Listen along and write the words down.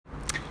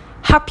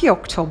Happy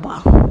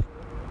October.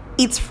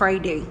 It's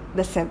Friday,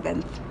 the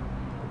 7th.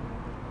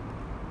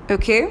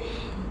 Okay?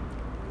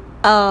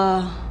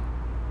 I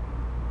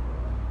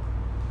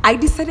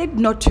decided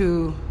not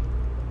to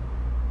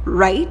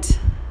write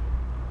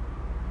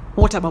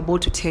what I'm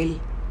about to tell,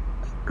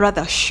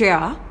 rather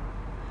share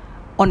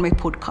on my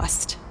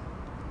podcast.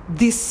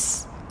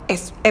 This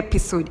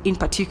episode in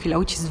particular,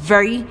 which is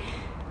very,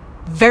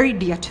 very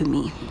dear to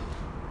me,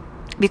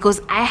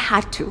 because I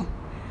had to.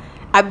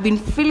 I've been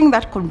feeling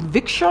that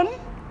conviction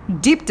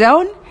deep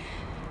down.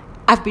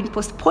 I've been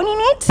postponing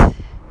it,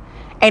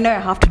 and now I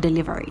have to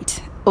deliver it.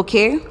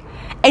 Okay?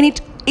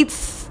 And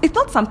it's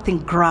not something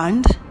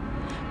grand,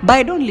 but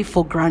I don't live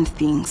for grand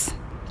things.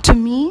 To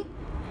me,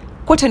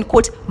 quote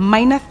unquote,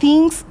 minor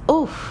things,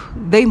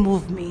 they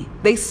move me.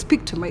 They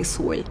speak to my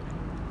soul.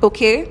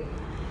 Okay?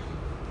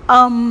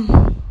 I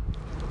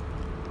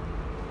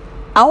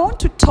want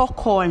to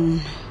talk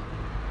on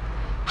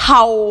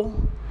how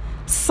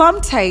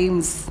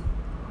sometimes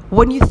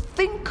when you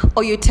think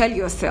or you tell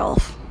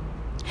yourself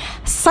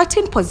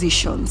certain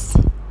positions,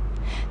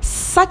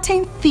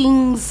 certain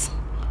things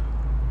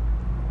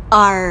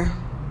are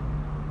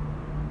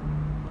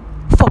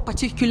for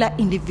particular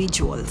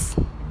individuals.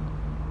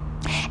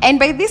 And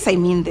by this, I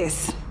mean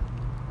this.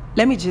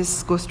 Let me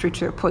just go straight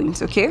to the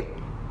point, okay?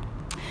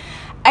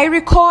 I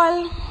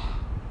recall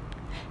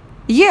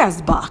years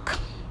back,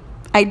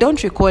 I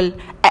don't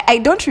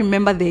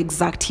remember the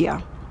exact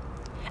year.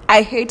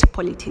 I hate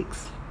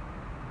politics.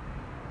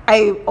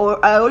 I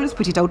always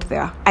put it out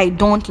there. I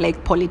don't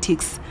like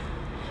politics.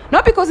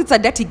 Not because it's a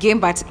dirty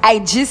game, but I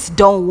just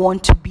don't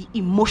want to be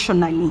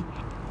emotionally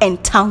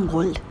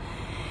entangled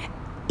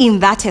in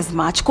that as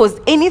much. Because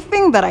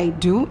anything that I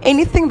do,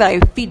 anything that I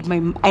feed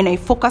and I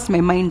focus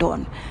my mind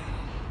on,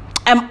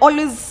 I'm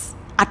always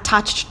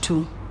attached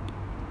to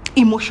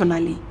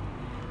emotionally,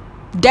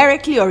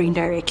 directly or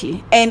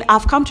indirectly. And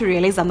I've come to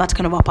realize I'm that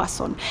kind of a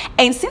person.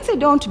 And since I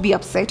don't want to be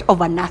upset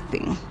over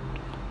nothing,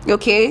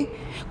 okay?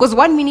 Because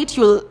one minute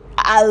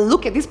I'll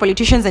look at these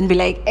politicians and be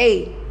like,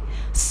 hey,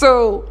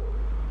 so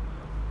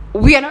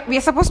we are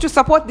supposed to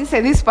support this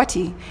and this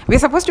party. We are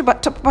supposed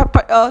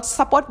to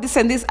support this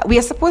and this. We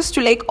are supposed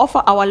to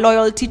offer our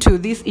loyalty to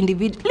this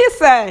individual.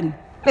 Listen.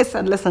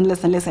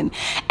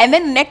 And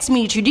then next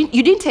minute, you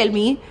didn't tell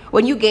me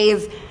when you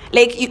guys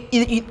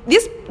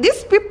these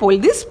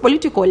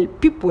political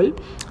people are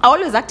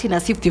always acting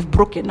as if they've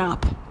broken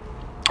up.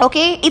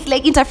 Okay, it's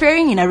like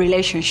interfering in a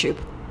relationship.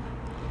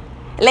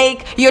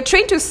 You're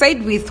trying to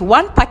side with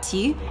one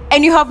party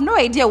and you have no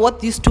idea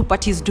what these two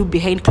parties do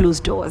behind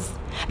closed doors.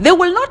 They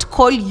will not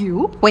call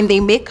you when they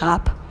make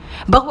up,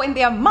 but when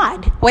they are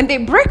mad, when they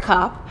break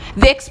up,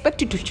 they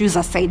expect you to choose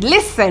a side.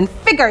 Listen,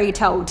 figure it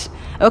out.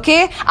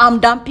 Okay? I'm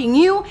dumping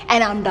you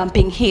and I'm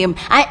dumping him.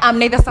 I am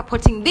neither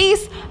supporting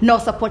this nor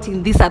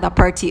supporting this other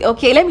party.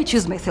 Okay? Let me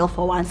choose myself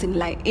for once in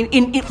life.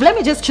 Let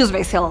me just choose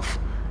myself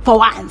for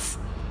once.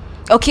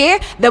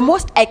 Okay? The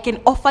most I can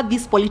offer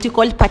these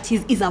political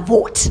parties is a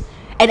vote.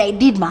 And I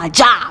did my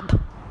job.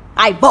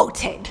 I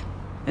voted.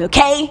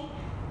 Okay?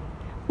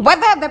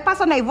 Whether the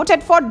person I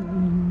voted for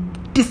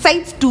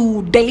decides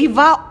to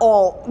deliver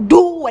or do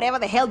whatever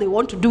the hell they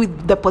want to do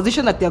with the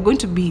position that they're going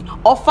to be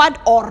offered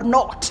or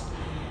not,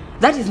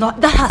 that has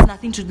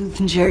nothing to do with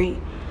Njeri.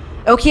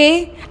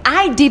 Okay?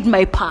 I did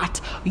my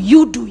part.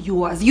 You do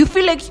yours. You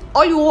feel like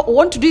all you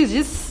want to do is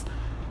just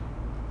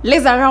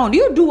laze around.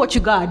 You do what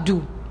you gotta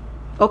do.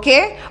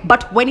 Okay?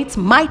 But when it's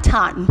my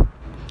turn,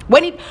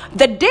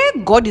 the day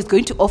God is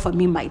going to offer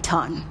me my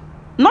turn,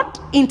 not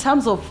in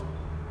terms of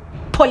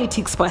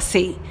politics per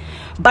se,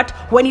 but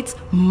when it's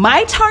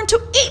my turn to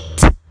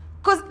eat,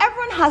 because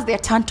everyone has their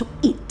turn to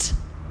eat.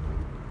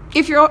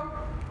 If you're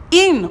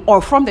in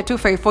or from the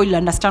 254, you'll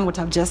understand what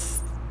I've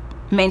just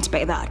meant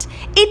by that.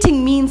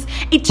 Eating means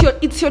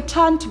it's your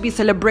turn to be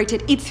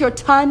celebrated. It's your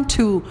turn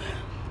to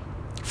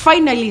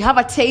finally have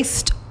a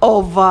taste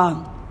of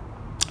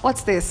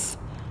what's this?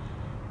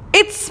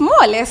 It's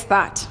more or less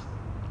that.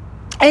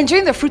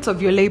 Enjoying the fruits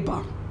of your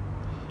labor.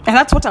 And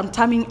that's what I'm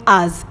terming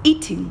as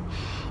eating.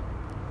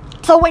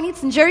 So when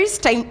it's Njeri's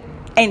time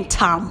and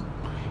turn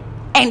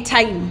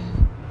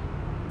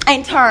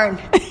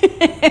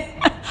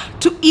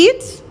to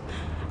eat,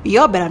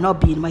 you better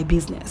not be in my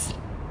business.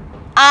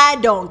 I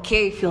don't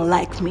care if you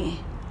like me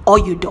or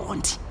you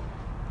don't.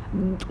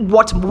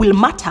 What will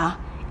matter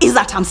is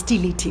that I'm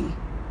still eating.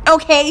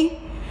 Okay?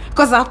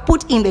 Because I've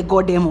put in the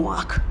goddamn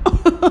work.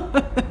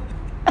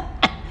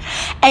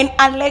 And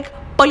unlike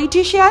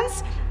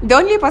politicians, the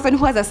only person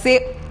who has a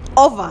say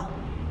over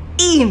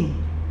in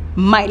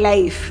my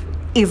life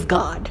is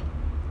God.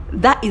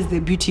 That is the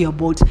beauty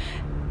about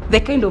the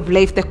kind of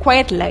life, the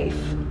quiet life,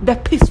 the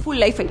peaceful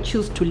life I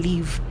choose to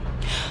live.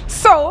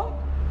 So,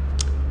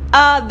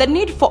 the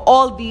need for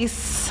all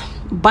this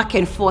back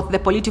and forth, the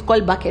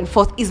political back and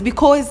forth, is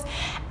because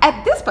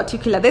at this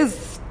particular,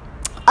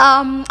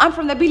 I'm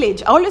from the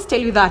village. I always tell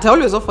you that. I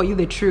always offer you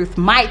the truth,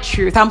 my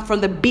truth. I'm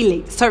from the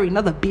village. Sorry,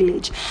 not the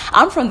village.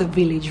 I'm from the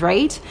village,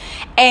 right?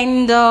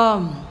 And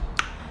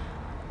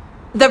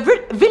the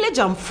village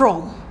I'm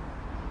from,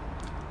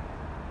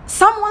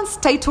 someone's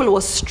title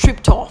was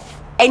stripped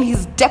off and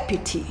his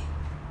deputy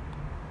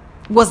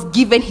was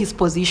given his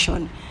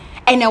position,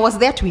 and I was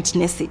there to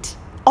witness it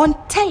on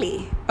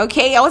telly.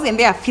 Okay, I wasn't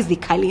there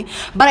physically,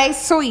 but I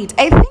saw it.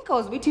 I think I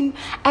was waiting.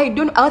 I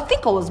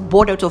think I was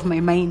bored out of my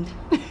mind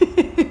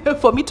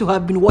for me to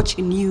have been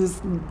watching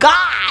news.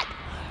 God,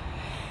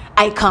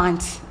 I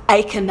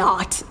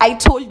cannot. I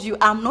told you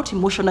I'm not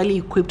emotionally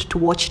equipped to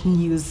watch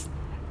news.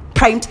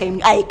 Prime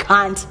time, I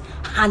can't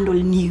handle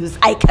news.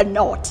 I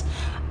cannot.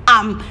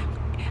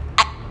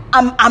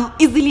 I'm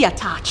easily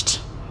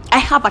attached. I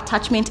have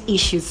detachment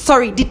issues.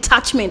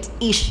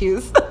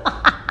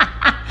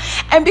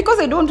 And because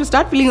I don't want to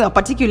start feeling a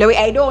particular way,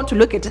 I don't want to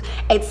look at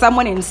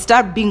someone and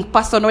start being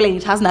personal, and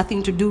it has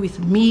nothing to do with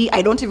me.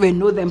 I don't even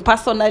know them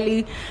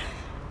personally.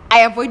 I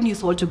avoid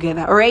news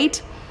altogether, all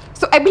right?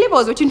 So I believe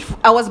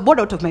I was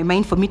bored out of my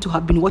mind for me to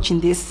have been watching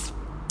this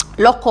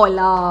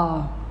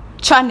local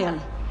channel.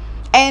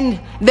 And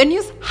the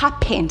news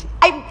happened.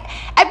 I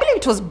believe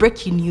it was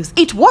breaking news.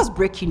 It was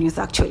breaking news,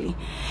 actually.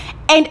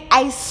 And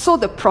I saw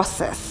the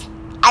process.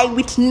 I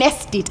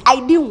witnessed it. I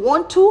didn't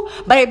want to,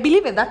 but I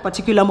believe at that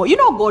particular moment,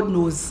 God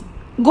knows.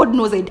 God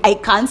knows I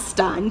can't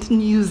stand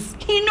news.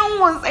 He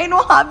knows I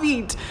don't have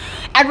it.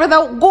 I'd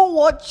rather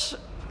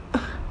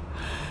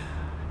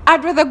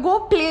go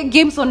play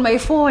games on my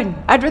phone.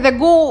 I'd rather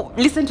go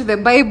listen to the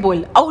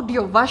Bible,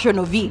 audio version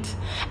of it.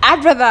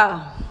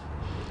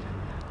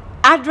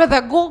 I'd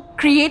rather go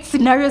create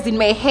scenarios in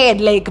my head,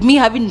 like me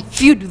having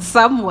feud with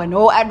someone,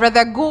 or I'd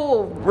rather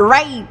go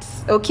write.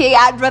 Okay,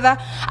 I'd rather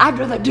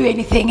do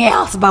anything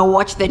else but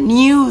watch the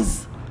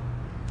news.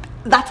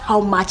 That's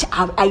how much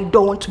I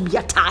don't want to be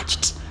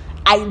attached.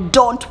 I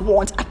don't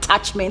want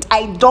attachment.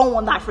 I don't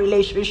want that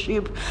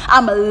relationship.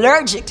 I'm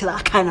allergic to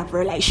that kind of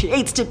relationship.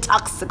 It's too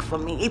toxic for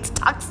me. It's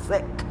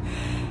toxic.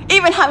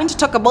 Even having to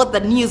talk about the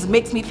news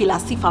makes me feel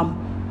as if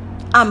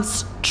I'm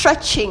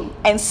stretching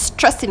and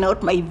stressing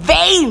out my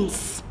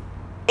veins.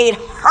 It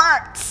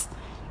hurts.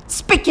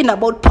 Speaking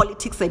about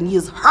politics and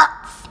news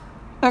hurts.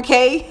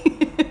 Okay?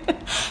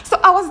 So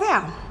I was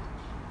there.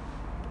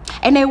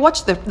 And I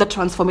watched the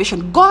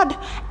transformation. God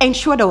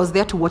ensured I was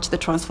there to watch the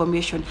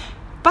transformation.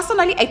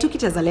 Personally, I took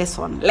it as a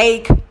lesson.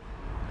 Like,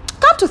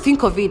 come to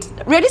think of it,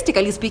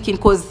 realistically speaking,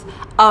 because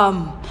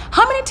how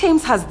many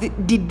times had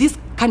this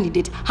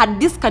candidate,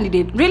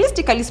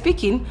 realistically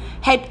speaking,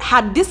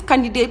 had this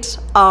candidate,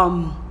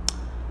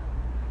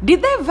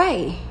 did they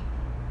vie?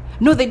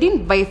 No, they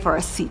didn't vie for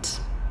a seat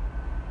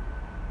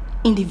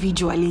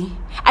individually.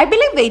 I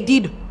believe they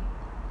did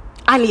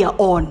earlier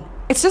on.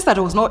 It's just that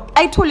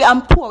I told you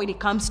I'm poor when it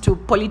comes to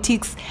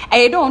politics, and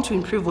I don't want to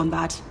improve on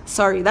that.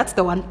 Sorry, that's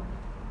the one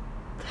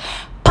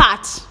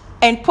part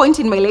and point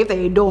in my life that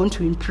I don't want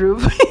to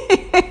improve.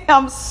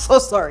 I'm so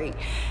sorry.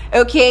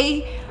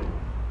 Okay?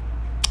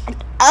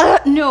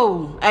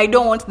 No, I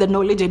don't want the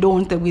knowledge. I don't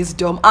want the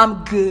wisdom.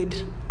 I'm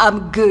good.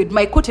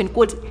 My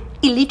quote-unquote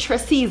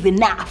illiteracy is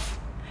enough.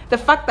 The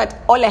fact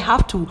that all I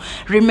have to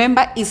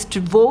remember is to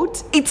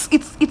vote, it's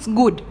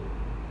good.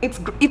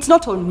 It's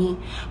not on me.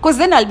 Because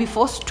then I'll be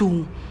forced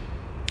to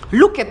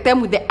look at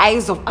them with the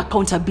eyes of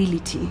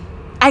accountability.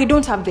 I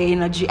don't have the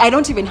energy. I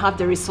don't even have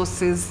the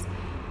resources.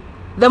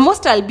 The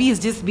most I'll be is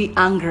just be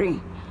angry.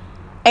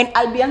 And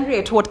I'll be angry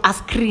at what? A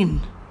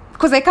screen.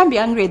 Because I can't be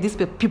angry at these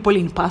people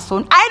in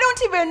person. I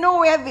don't even know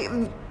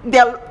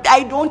where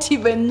I don't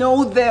even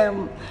know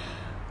them.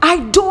 I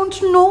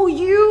don't know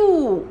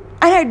you.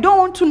 And I don't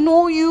want to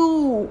know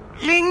you.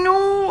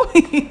 No.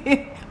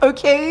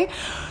 Okay?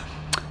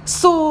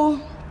 So,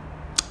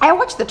 I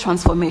watched the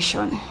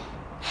transformation.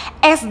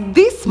 As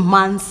this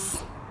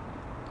man's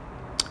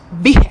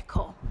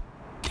vehicle,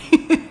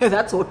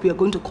 that's what we are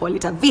going to call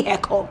it, a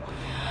vehicle.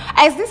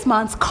 As this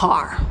man's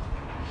car,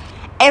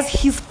 as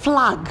his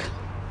flag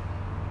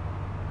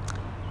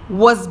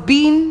was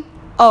being,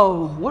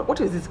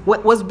 what is this?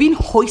 What was being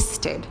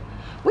hoisted?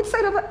 Which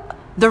side of it?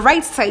 The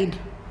right side.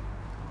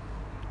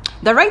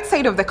 The right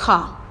side of the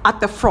car at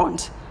the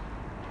front.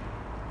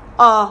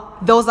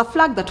 There was a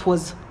flag that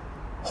was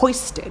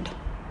hoisted.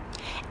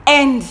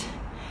 And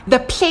the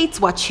plates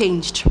were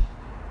changed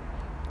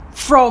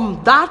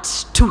from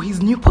that to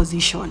his new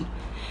position.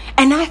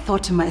 And I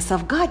thought to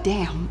myself, God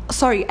damn.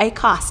 Sorry, I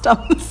cursed.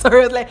 I'm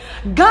sorry. Like,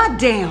 God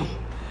damn.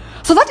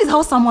 So that is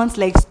how someone's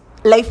life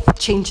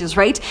changes,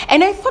 right?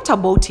 And I thought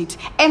about it.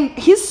 And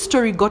his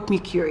story got me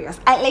curious.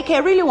 I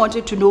really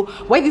wanted to know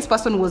why this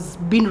person was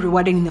being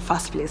rewarded in the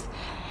first place.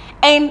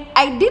 And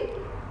I did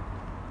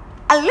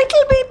a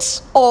little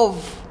bit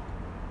of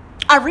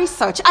a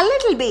research, a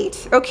little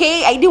bit,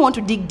 okay? I didn't want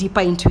to dig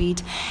deeper into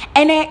it.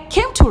 And I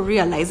came to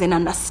realize and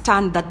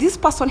understand that this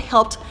person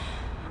helped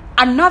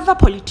another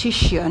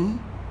politician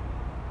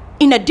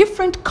in a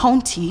different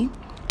county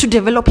to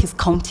develop his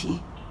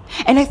county.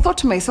 And I thought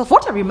to myself,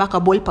 what a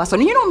remarkable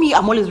person. You know me,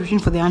 I'm always rooting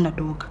for the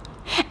underdog.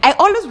 I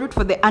always root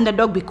for the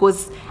underdog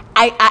because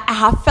I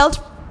have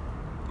felt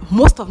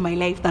most of my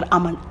life that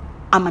I'm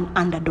an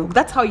underdog.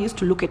 That's how I used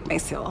to look at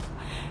myself.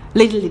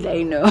 Little did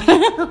I know.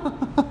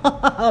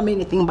 I'm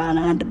anything but an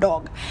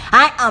underdog.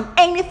 I am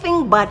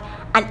anything but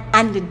an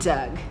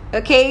underdog.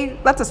 Okay?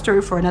 That's a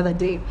story for another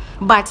day.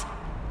 But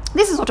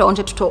this is what I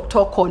wanted to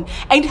talk on.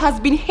 And it has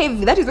been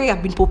heavy. That is why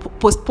I've been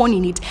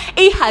postponing it.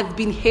 It has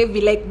been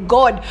heavy. Like,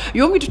 God,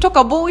 you want me to talk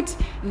about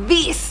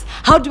this?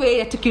 How do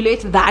I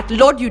articulate that?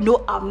 Lord, you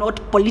know I'm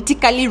not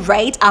politically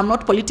right. I'm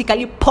not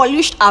politically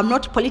polished. I'm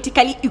not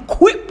politically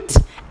equipped.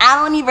 I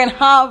don't even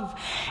have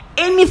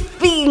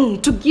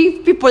anything to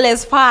give people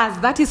as far as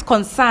that is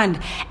concerned.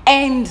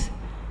 And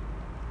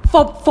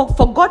for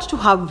God to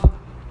have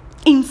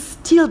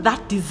instilled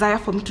that desire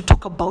for me to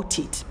talk about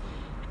it,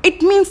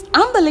 it means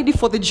I'm the lady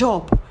for the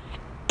job.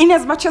 In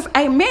as much as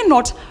I may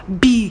not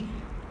be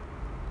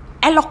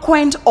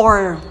eloquent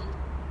or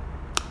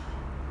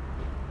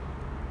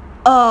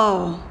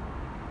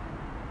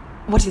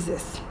what is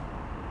this?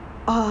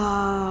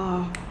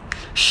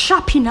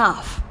 Sharp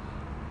enough,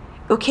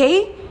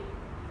 okay,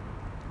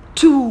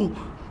 to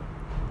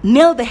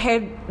nail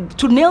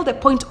the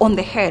point on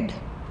the head.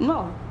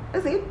 No,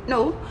 is it?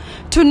 No.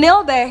 To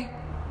nail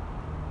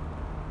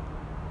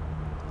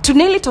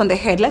it on the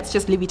head, let's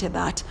just leave it at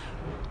that.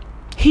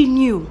 He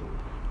knew,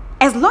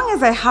 as long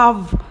as I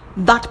have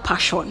that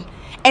passion,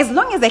 as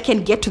long as I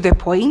can get to the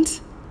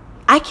point,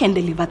 I can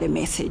deliver the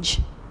message.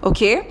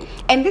 Okay?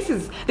 And this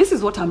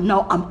is what I'm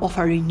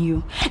offering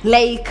you.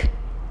 Like,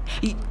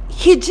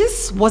 he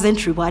just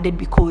wasn't rewarded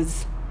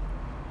because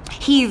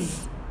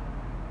he's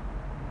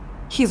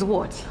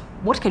what?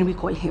 What can we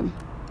call him?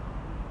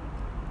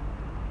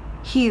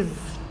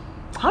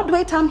 How do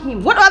I term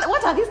him? What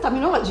are these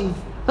terminologies?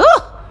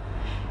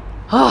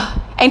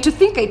 And to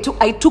think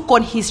I took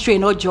on history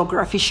and not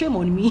geography, shame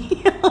on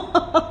me.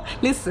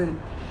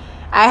 Listen,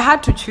 I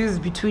had to choose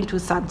between two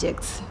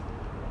subjects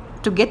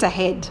to get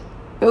ahead.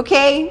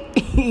 Okay?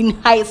 In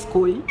high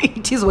school,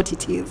 it is what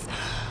it is.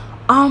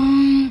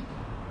 I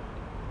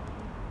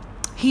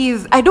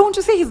don't want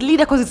to say his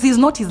leader because he's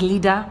not his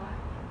leader.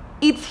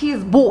 It's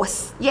his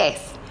boss.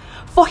 Yes.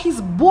 For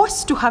his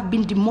boss to have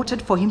been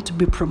demoted for him to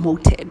be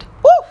promoted.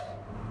 Woo!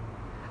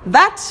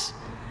 That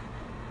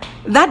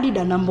did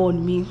a number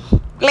on me.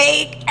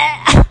 Like,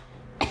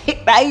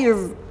 that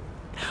is.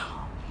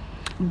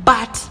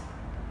 But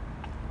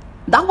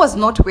that was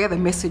not where the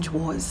message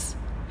was.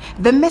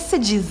 The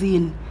message is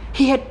in.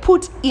 He had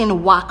put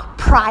in work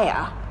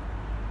prior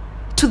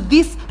to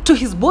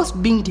his boss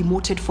being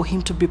demoted for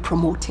him to be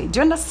promoted. Do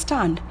you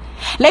understand?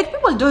 Like,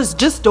 people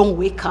just don't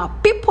wake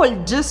up.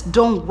 People just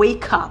don't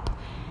wake up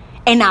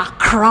and are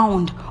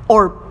crowned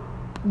or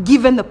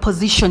given the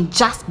position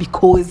just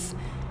because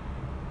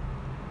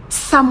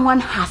someone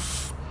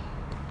has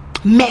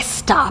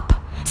messed up.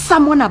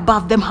 Someone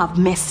above them have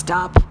messed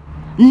up.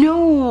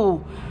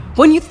 No.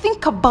 When you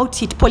think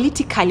about it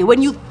politically,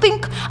 when you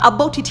think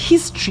about it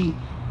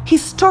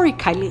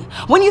historically,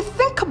 when you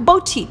think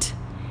about it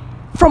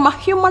from a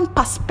human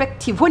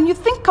perspective, when you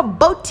think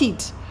about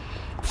it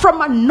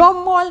from a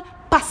normal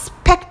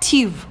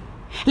perspective,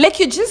 like,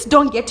 you just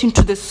don't get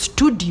into the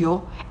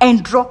studio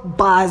and drop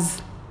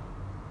bars.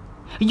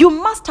 You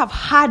must have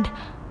had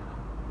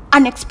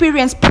an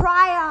experience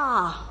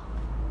prior.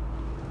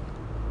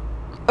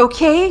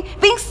 Okay?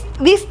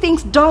 These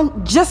things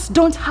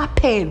don't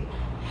happen.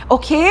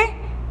 Okay?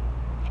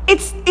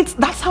 It's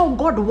that's how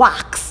God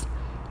works.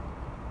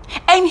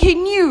 And he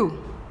knew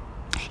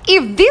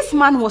if this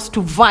man was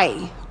to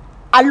vie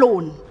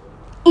alone,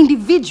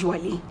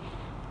 individually,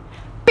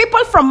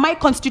 people from my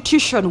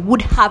constitution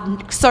would have,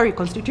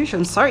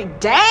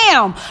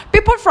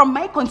 people from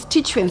my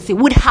constituency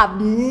would have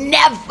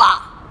never,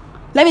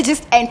 let me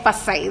just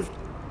emphasize,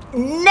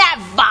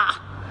 never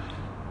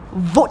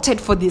voted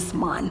for this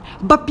man.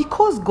 But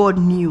because God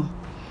knew,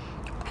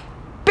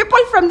 people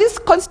from this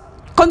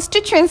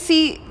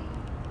constituency,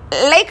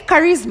 like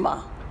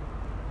charisma,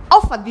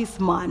 offer this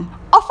man,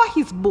 offer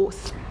his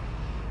boss.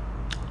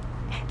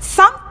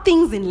 Some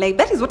things in life,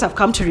 that is what I've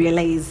come to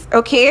realize,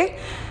 okay?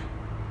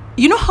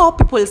 You know how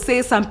people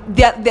say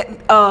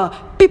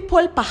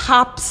people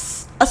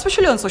perhaps,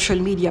 especially on social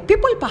media,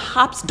 people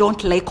perhaps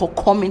don't like or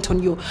comment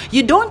on you.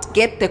 You don't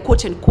get the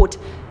quote-unquote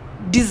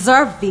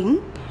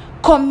deserving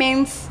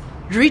comments,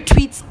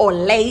 retweets, or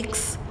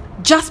likes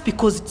just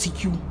because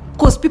it's you.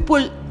 Because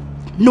people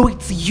know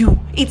it's you.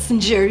 It's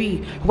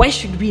Njeri. Why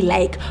should we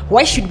like?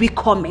 Why should we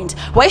comment?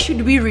 Why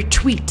should we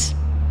retweet?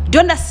 Do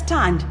you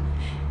understand?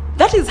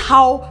 That is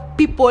how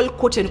people,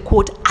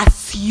 quote-unquote,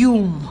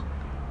 assume.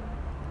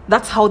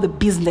 That's how the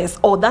business,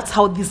 or that's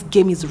how this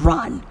game is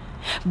run.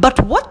 But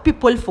what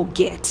people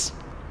forget,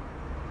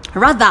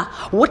 rather,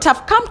 what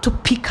I've come to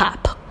pick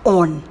up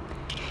on,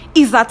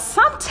 is that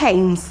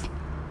sometimes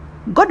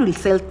God will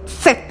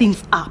set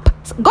things up.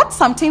 God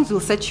sometimes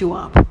will set you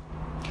up. Do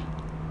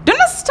you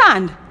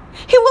understand?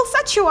 He will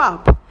set you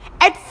up.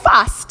 At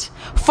first,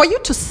 for you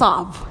to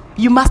serve,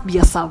 you must be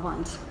a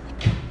servant.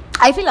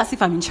 I feel as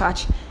if I'm in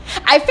church.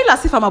 I feel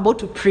as if I'm about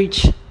to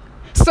preach.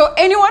 So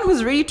anyone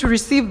who's ready to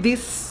receive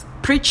this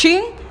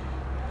preaching,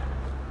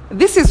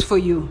 this is for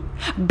you.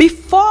 Do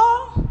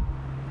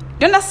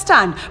you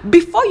understand?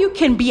 Before you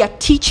can be a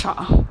teacher,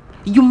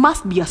 You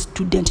must be a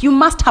student. You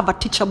must have a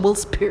teachable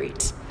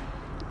spirit.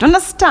 Do you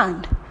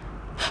understand?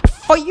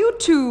 For you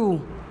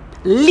to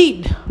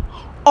lead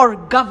or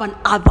govern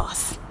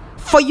others,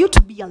 for you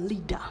to be a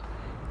leader,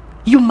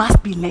 you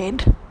must be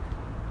led.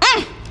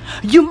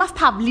 You must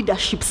have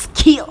leadership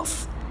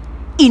skills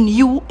in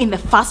you in the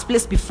first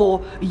place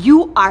before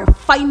you are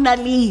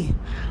finally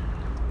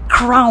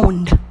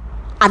crowned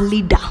a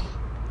leader.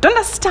 Do you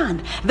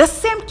understand? The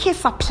same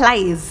case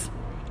applies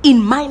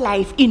in my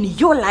life, in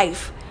your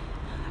life.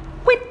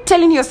 Quit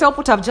telling yourself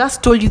what I've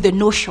just told you, the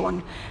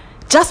notion.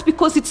 Just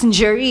because it's in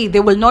Jerry, they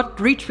will not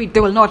retweet,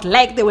 they will not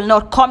like, they will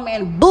not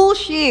comment.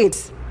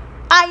 Bullshit.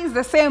 It's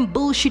the same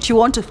bullshit you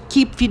want to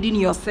keep feeding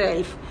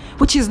yourself,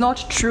 which is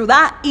not true.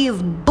 That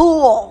is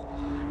bull.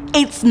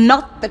 It's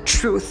not the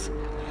truth.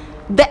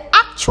 The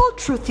actual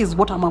truth is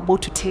what I'm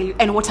about to tell you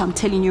and what I'm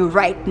telling you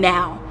right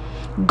now.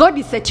 God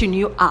is setting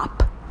you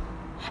up.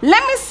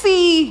 Let me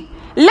see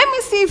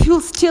if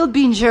you'll still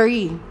be in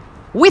Jerry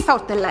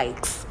without the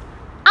likes.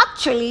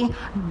 Actually,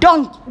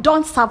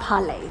 don't serve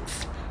her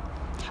likes.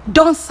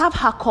 Don't serve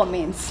her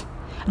comments.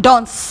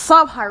 Don't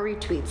serve her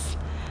retweets.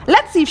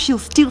 Let's see if she'll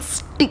still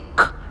stick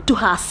to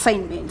her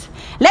assignment.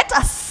 Let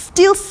us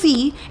still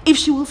see if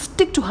she will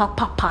stick to her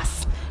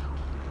purpose,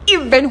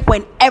 even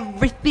when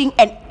everything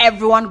and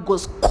everyone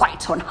goes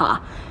quiet on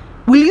her.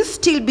 Will you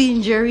still be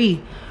in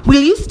Jerry?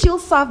 Will you still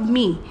serve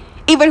me,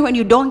 even when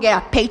you don't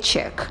get a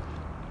paycheck?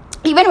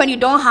 Even when you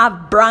don't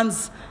have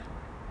brands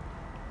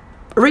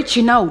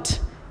reaching out?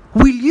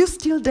 Will you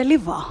still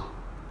deliver?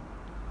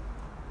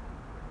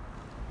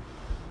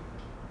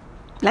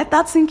 Let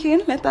that sink in.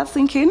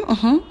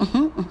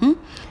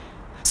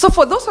 So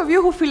for those of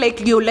you who feel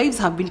like your lives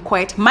have been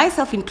quiet,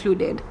 myself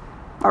included,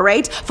 all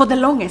right, for the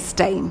longest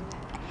time,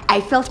 I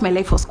felt my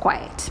life was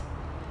quiet.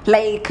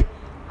 Like,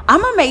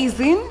 I'm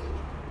amazing.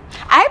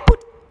 I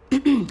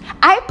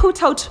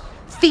put out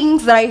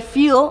things that I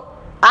feel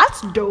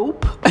that's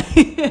dope.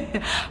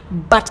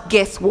 But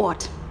guess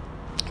what?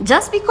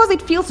 Just because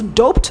it feels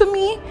dope to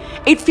me,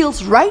 it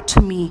feels right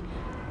to me,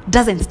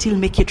 doesn't still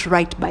make it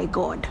right by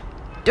God.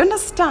 Do you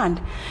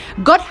understand?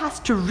 God has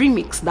to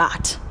remix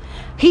that.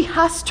 He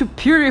has to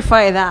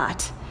purify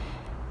that.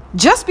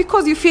 Just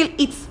because you feel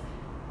it's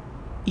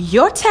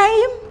your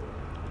time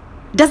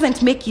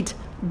doesn't make it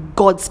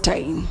God's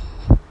time.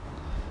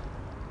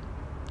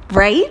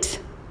 Right?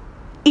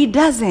 It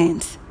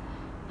doesn't.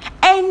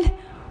 And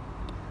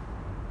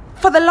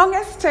for the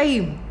longest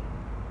time,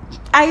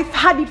 I've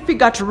had it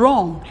figured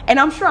wrong. And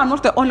I'm sure I'm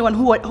not the only one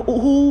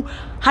who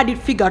had it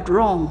figured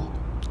wrong.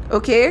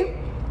 Okay?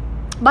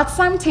 But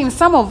sometimes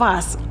some of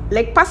us,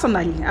 like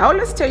personally, I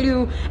always tell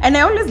you, and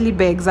I always lead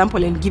by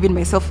example and using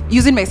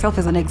myself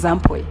as an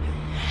example.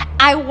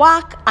 I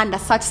work under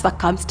such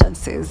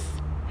circumstances.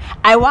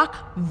 I work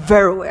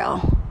very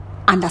well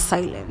under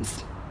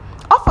silence.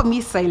 Offer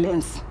me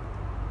silence.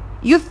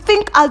 You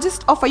think I'll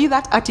just offer you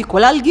that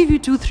article? I'll give you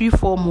 2, 3,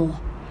 4 more.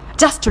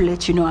 Just to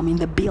let you know I'm in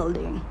the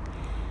building.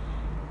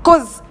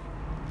 Because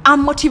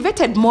I'm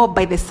motivated more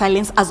by the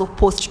silence as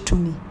opposed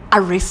to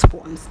a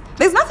response.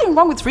 There's nothing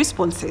wrong with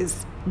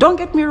responses. Don't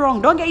get me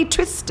wrong. Don't get it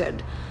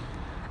twisted.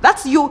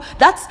 That's your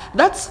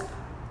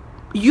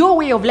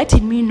way of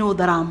letting me know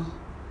that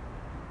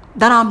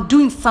I'm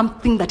doing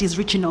something that is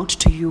reaching out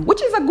to you,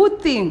 which is a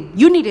good thing.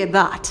 You needed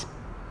that.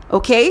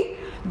 Okay?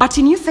 But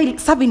in you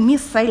serving me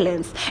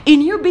silence,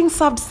 in you being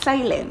served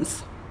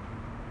silence,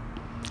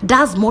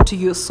 does more to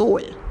your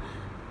soul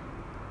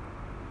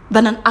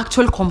than an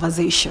actual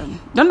conversation. Do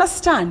you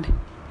understand?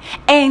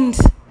 And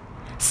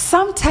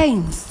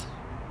sometimes,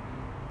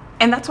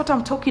 and that's what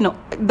I'm talking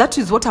about, that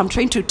is what I'm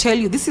trying to tell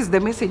you. This is the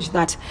message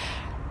that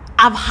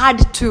I've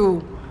had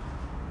to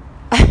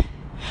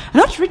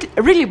not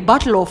really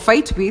battle or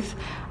fight with.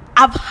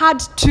 I've had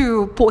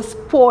to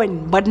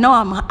postpone, but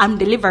now I'm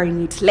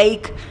delivering it.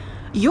 Like,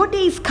 your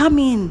day is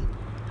coming.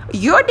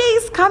 Your day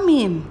is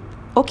coming.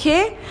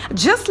 Okay?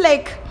 Just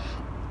like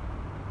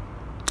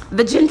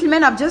the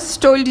gentleman I've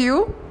just told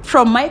you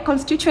from my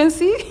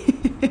constituency.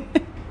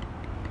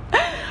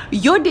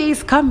 Your day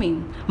is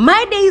coming.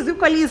 My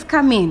day is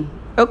coming.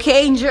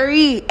 Okay,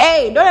 Njeri.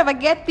 Hey, don't ever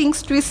get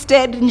things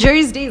twisted.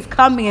 Njeri's day is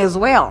coming as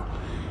well.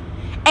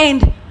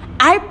 And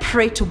I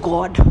pray to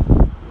God.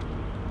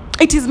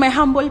 It is my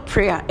humble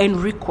prayer and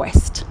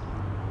request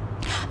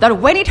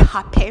that when it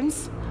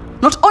happens,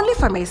 not only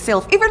for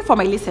myself, even for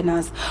my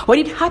listeners, when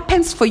it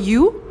happens for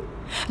you,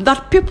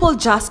 that people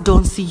just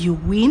don't see you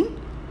win,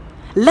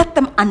 let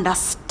them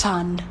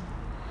understand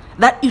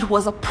that it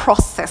was a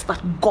process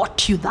that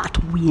got you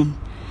that win.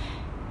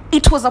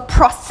 It was a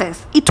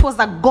process. It was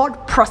a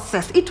God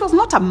process. It was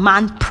not a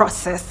man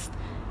process.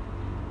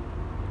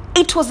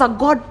 It was a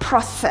God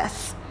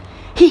process.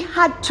 He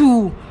had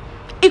to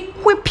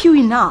equip you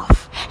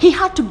enough. He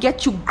had to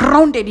get you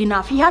grounded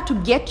enough. He had to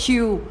get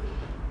you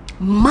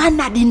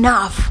mannered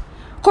enough.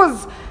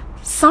 Because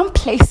some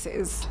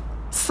places,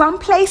 some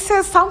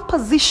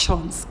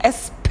positions,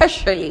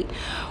 especially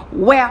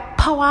where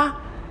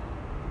power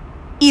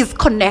is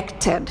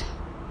connected,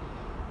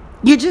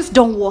 you just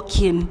don't walk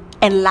in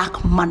and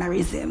lack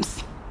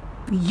mannerisms.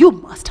 you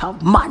must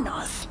have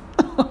manners.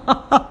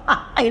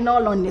 In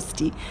all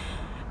honesty.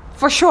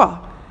 For sure.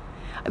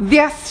 Do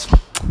you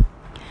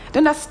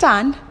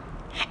understand?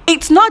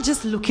 It's not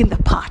just looking the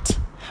part.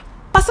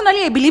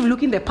 Personally, I believe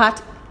looking the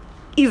part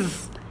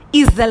is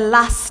the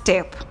last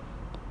step.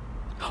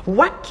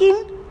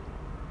 Working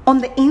on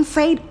the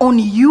inside, on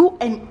you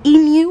and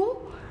in you,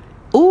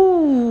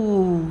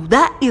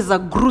 that is a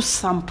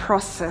gruesome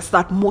process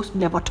that most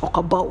never talk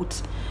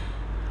about.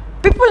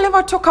 People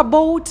never talk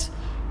about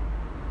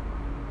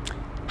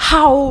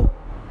how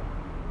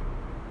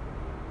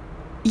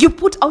you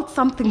put out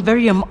something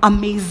very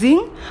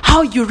amazing,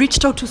 how you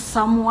reached out to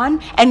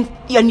someone and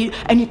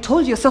you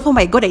told yourself, oh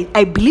my God,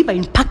 I believe I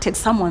impacted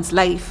someone's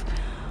life.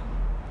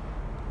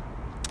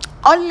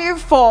 Only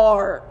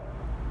for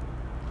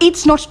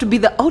it not to be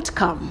the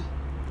outcome.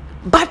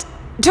 But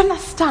do you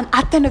understand?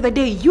 At the end of the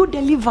day, you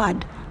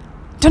delivered.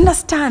 Do you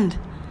understand?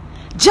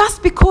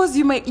 Just because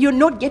you're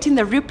not getting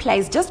the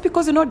replies, just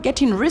because you're not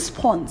getting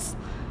response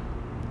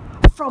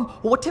from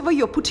whatever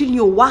you're putting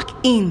your work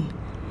in.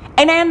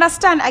 And I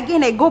understand,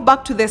 again, I go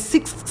back to the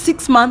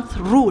six month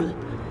rule,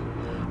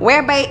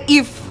 whereby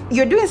if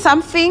you're doing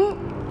something,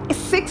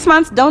 6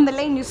 months down the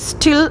line, you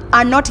still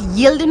are not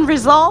yielding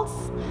results,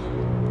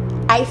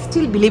 I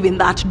still believe in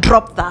that.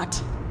 Drop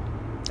that.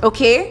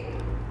 Okay?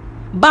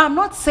 But I'm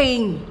not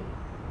saying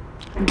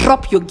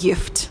drop your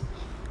gift.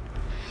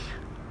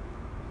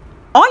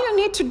 All you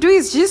need to do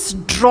is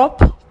just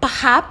drop,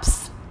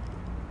 perhaps,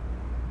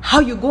 how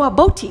you go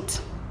about it.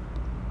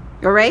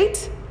 All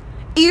right?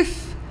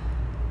 If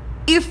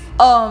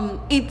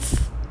it's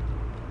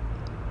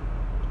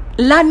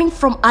learning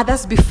from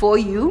others before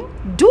you,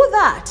 do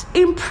that.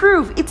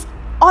 Improve. It's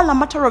all a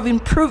matter of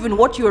improving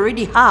what you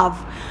already have,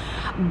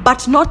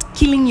 but not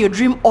killing your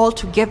dream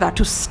altogether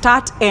to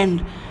start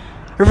and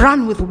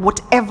run with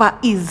whatever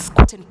is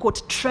quote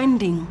unquote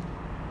trending.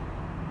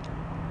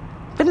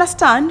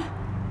 Understand?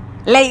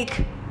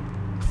 Like,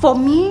 for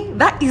me,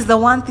 that is the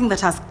one thing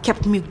that has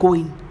kept me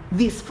going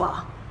this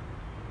far.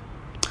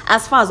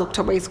 As far as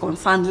October is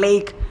concerned,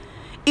 like,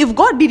 if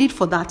God did it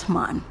for that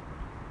man,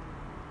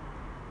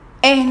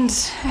 and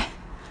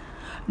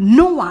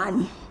no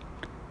one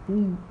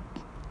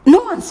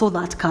saw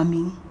that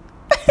coming.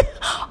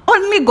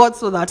 Only God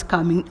saw that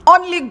coming.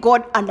 Only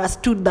God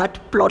understood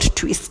that plot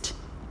twist.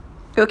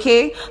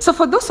 Okay? So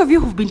for those of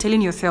you who've been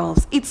telling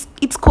yourselves, it's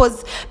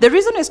because the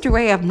reason as to why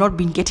I have not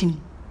been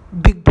getting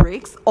big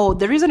breaks, or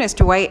the reason as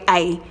to why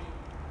I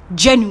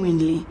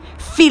genuinely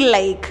feel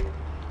like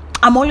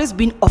I'm always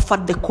being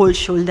offered the cold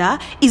shoulder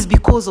is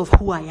because of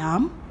who I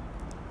am.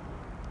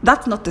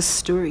 That's not the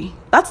story.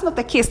 That's not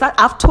the case. That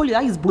I've told you,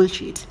 that is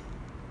bullshit.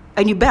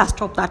 And you better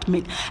stop that,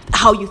 man.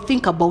 How you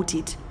think about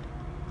it,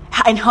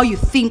 and how you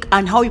think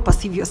and how you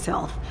perceive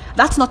yourself.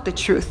 That's not the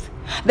truth.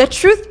 The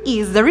truth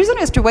is, the reason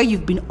as to why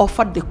you've been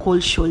offered the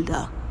cold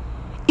shoulder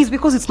is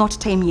because it's not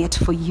time yet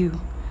for you.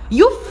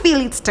 You feel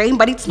it's time,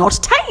 but it's not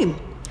time.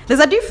 There's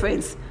a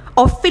difference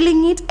of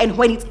feeling it and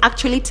when it's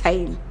actually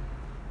time.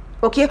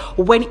 Okay?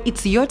 When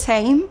it's your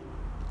time,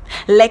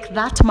 like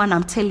that man,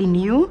 I'm telling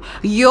you,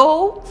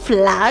 your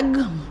flag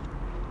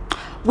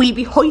will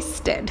be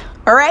hoisted.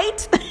 All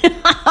right?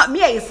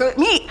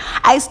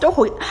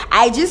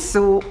 I just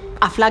saw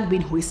a flag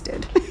being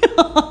hoisted.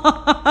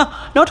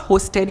 Not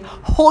hosted,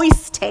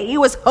 hoisted. It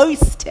was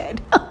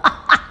hoisted.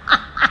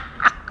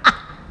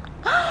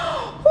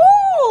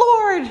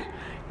 Oh, Lord.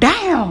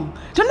 Damn.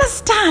 Do you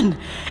understand?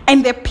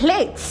 And the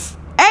plates.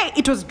 Hey,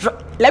 it was.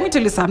 Let me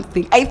tell you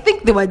something. I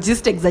think they were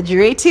just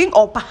exaggerating,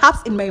 or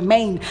perhaps in my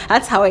mind,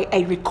 that's how I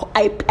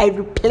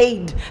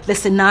replayed the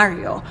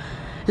scenario.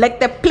 Like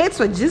the plates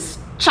were just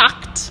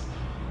chucked.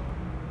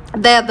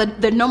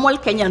 The normal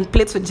Kenyan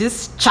plates were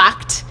just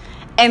chucked,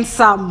 and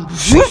some,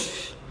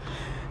 his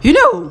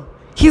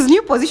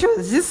new position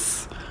was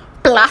just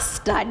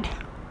plastered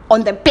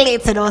on the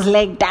plates, and I was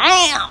like,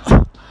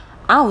 damn,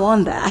 I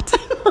want that.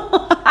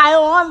 I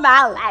want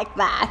that like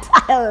that.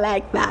 I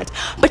like that.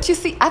 But you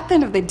see, at the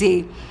end of the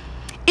day,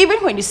 even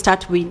when you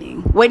start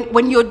winning,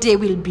 when your day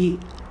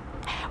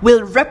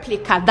will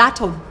replicate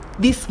that of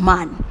this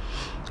man,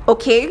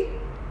 okay?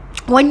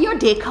 When your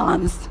day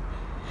comes,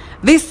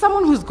 there's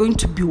someone who's going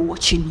to be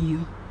watching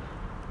you.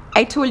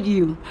 I told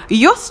you,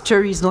 your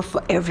story is not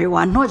for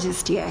everyone, not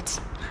just yet.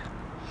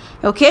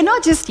 Okay,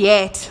 not just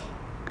yet.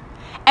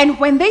 And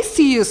when they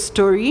see your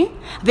story,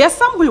 there are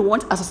some who will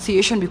want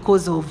association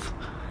because of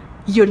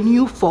your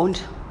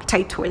newfound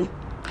title,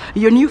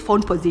 your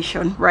newfound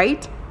position,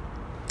 right?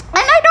 And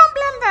I don't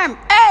blame them.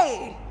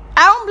 Hey,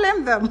 I don't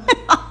blame them.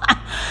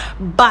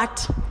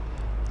 But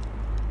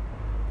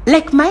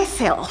like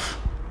myself,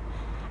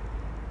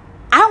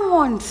 I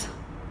want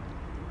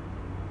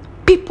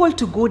people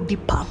to go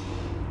deeper,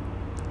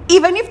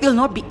 even if they'll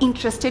not be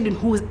interested in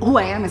who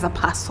I am as a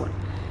person.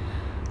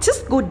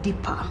 Just go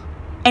deeper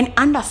and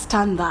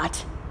understand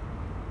that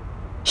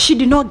she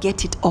did not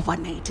get it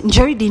overnight.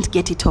 Jerry didn't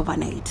get it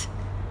overnight.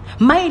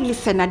 My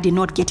listener did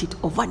not get it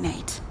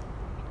overnight.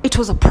 It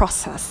was a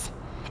process.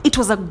 It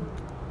was a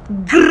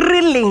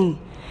grilling.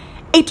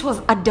 It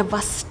was a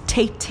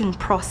devastating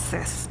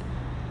process.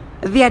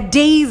 There are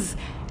days,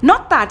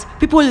 not that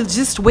people will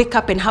just wake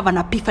up and have an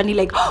epiphany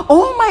like,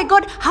 oh my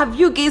God, have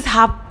you guys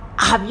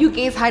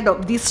heard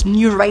of this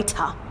new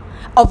writer,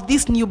 of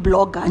this new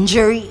blogger,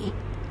 Njeri?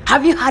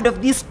 Have you heard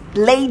of this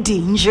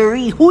lady,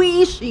 Njeri? Who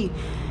is she?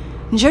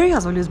 Njeri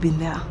has always been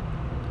there.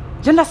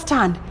 Do you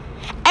understand?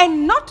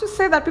 And not to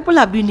say that people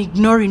have been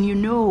ignoring you,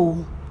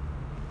 no.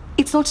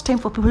 It's not time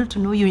for people to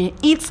know you.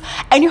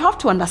 And you have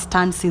to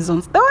understand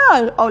seasons. The way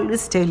I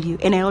always tell you,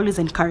 and I always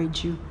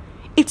encourage you,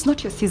 it's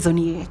not your season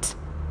yet.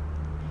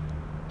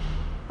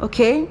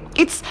 Okay?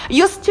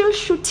 You're still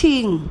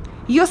shooting.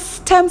 Your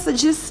stems are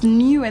just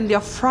new and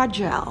they're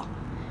fragile.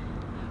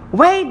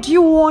 Why do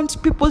you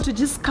want people to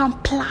just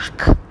come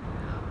pluck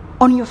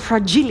on your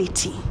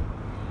fragility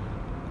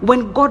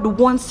when God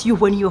wants you,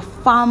 when you're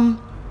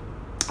firm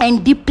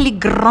and deeply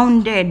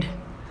grounded?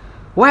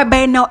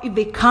 Whereby now if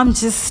they come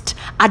just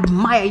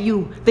admire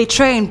you, they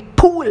try and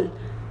pull,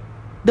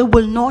 they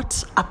will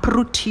not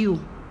uproot you.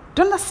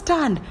 Do you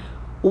understand?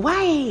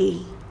 Why?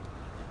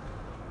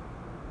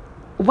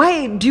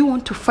 Why do you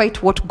want to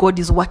fight what God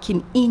is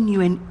working in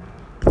you and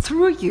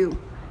through you?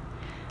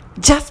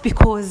 Just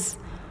because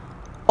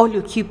all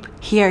you keep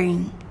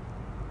hearing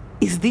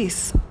is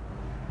this.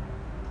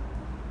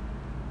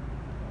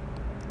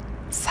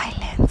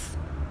 Silence.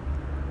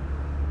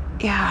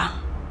 Yeah.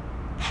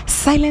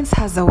 Silence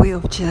has a way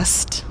of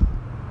just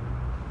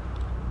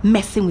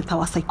messing with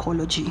our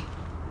psychology.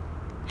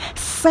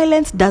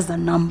 Silence does a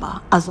number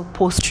as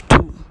opposed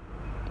to,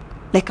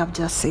 like I've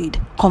just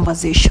said,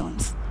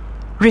 conversations,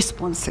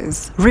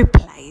 responses,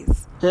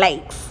 replies,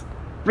 likes,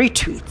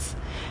 retweets.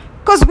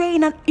 Because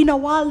we're in a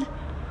world,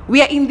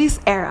 we are in this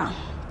era.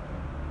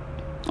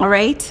 All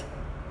right?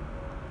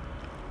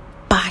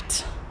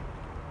 But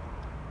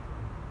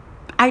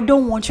I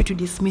don't want you to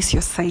dismiss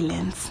your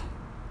silence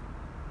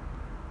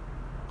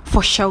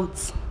for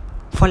shouts,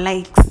 for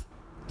likes,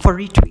 for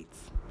retweets,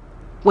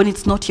 when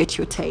it's not yet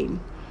your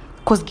time.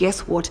 Because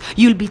guess what?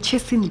 You'll be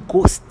chasing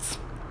ghosts.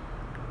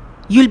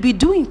 You'll be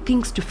doing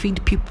things to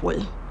feed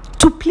people,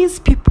 to please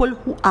people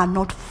who are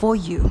not for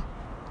you.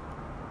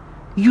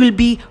 You'll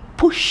be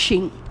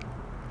pushing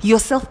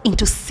yourself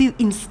into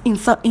seasons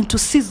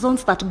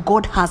that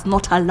God has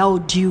not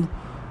allowed you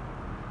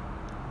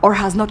or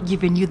has not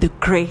given you the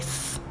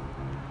grace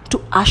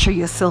to usher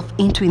yourself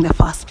into in the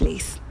first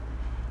place.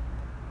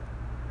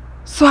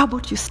 So how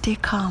about you stay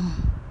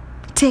calm?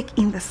 Take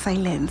in the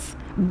silence.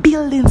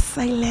 Build in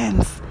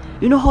silence.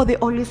 You know how they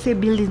always say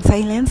build in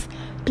silence?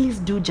 Please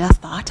do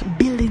just that.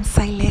 Build in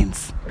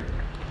silence.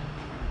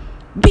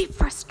 Be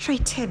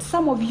frustrated.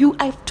 Some of you,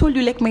 I've told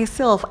you, like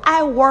myself,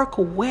 I work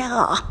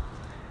well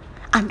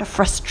under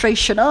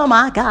frustration. Oh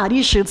my God,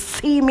 you should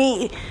see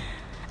me.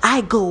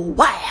 I go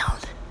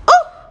wild.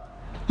 Oh,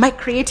 my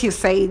creative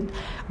side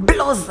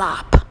blows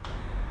up.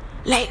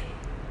 Like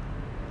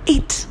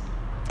it.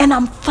 And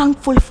I'm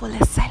thankful for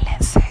the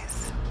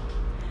silences.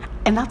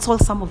 And that's all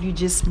some of you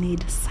just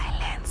need.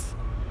 Silence.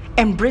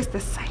 Embrace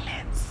the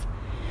silence.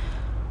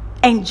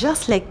 And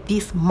just like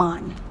this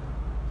man,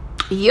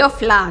 your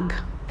flag,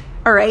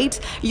 all right?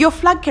 Your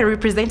flag can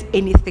represent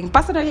anything.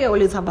 Personally, I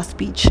always have a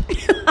speech.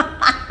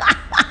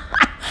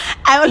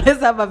 I always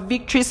have a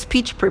victory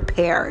speech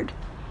prepared.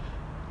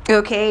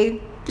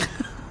 Okay?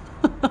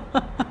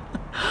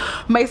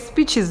 My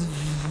speech is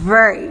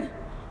very,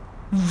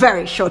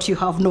 very short. You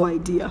have no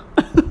idea.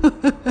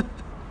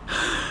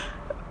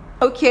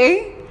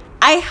 Okay?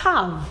 I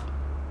have.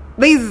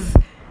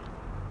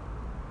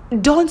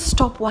 Don't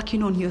stop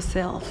working on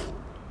yourself,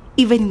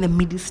 even in the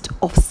midst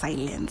of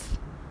silence.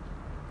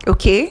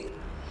 Okay?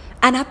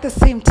 And at the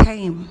same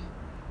time,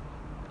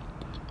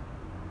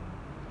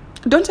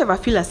 don't ever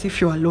feel as if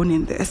you're alone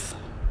in this.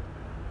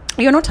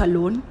 You're not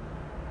alone.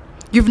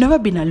 You've never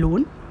been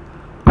alone.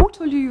 Who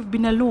told you you've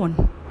been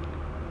alone?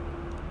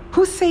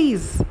 Who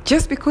says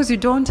just because you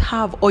don't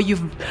have or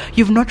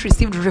you've not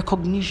received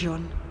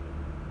recognition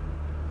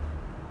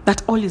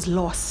that all is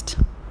lost?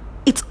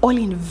 It's all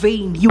in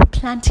vain. You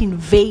plant in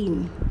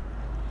vain.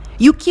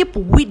 You keep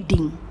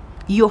weeding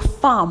your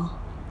farm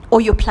or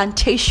your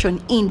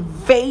plantation in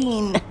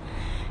vain.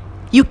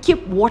 You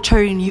keep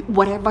watering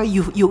whatever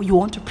you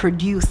want to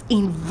produce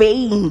in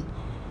vain.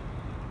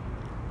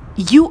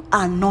 You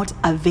are not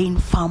a vain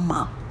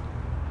farmer.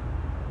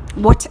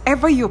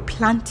 Whatever you're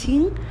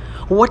planting,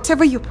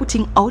 whatever you're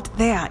putting out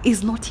there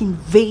is not in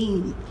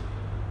vain.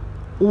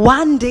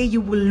 One day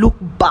you will look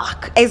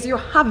back as you're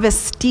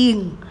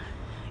harvesting.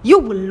 You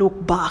will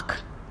look back.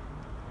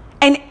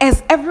 And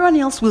as everyone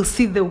else will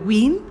see the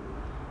win,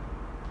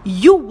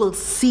 you will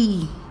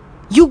see,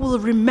 you will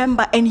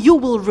remember, and you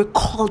will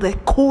recall the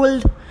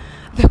cold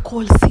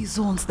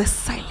seasons, the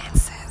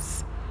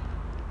silences.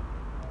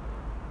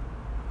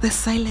 The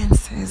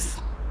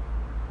silences.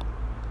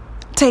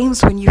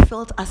 Times when you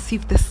felt as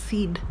if the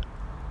seed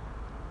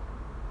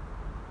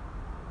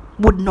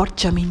would not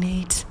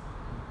germinate.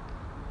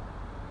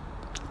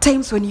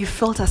 Times when you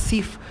felt as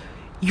if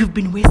you've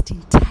been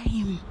wasting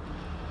time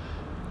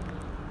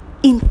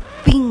in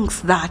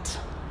things that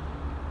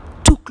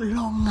took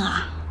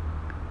longer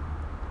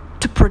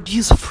to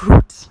produce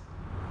fruit.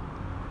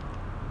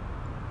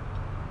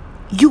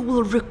 You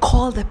will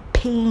recall the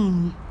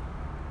pain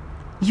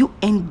you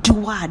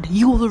endured.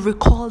 You will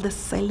recall the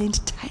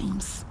silent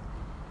times.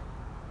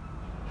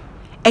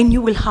 And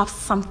you will have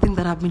something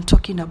that I've been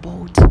talking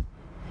about.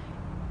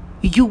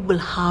 You will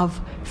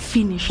have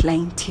finish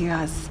line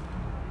tears.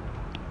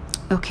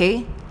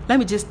 Okay? Let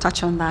me just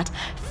touch on that.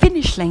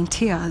 Finish line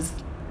tears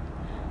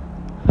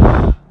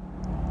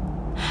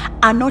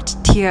are not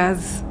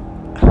tears,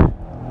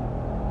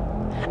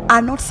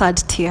 are not sad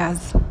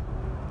tears.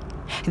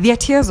 They are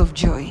tears of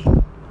joy.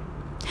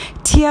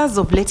 Tears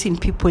of letting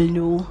people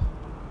know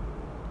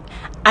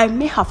I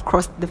may have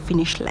crossed the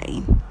finish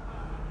line.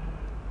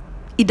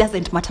 It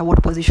doesn't matter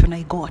what position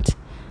I got.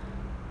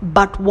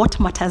 But what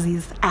matters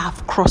is I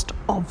have crossed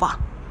over.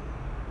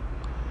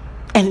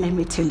 And let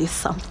me tell you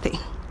something.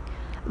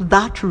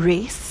 That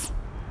race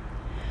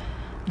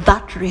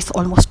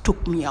almost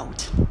took me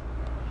out.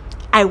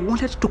 I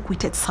wanted to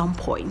quit at some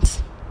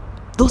point.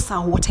 Those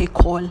are what I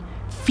call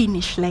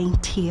finish line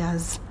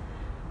tears.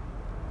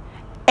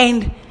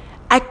 And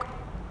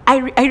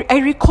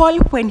I recall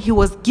when he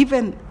was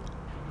given,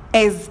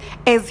 as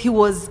he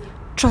was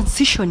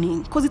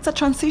transitioning, because it's a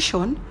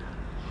transition,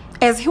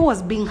 as he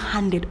was being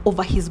handed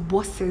over his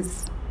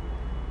bosses.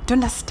 To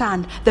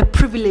understand the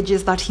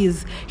privileges that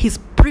his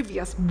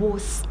previous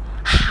boss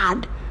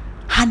had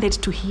handed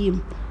to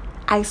him,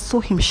 I saw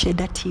him shed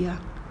a tear.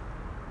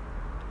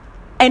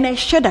 And I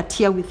shed a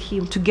tear with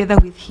him, together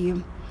with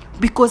him,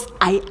 because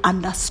I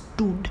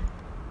understood.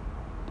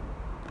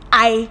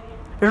 I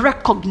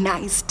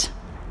recognized.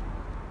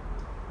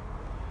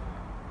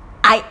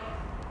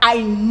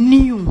 I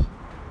knew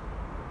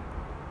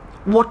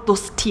what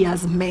those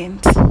tears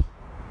meant.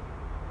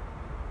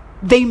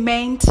 They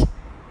meant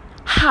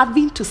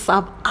having to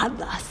serve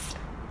others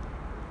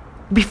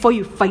before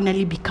you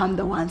finally become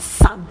the one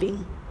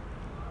serving.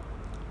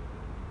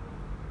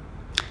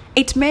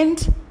 It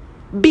meant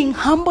being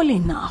humble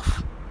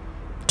enough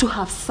to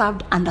have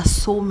served under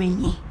so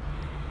many.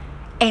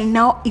 And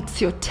now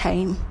it's your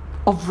time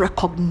of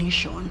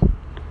recognition.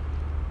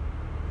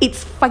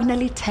 It's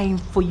finally time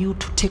for you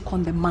to take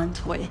on the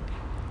mantle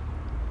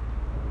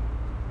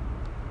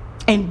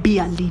and be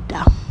a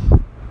leader.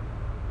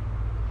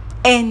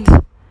 And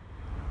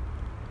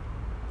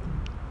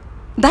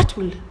that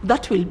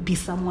will be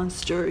someone's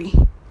story.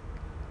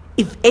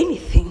 If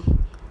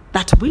anything,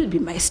 that will be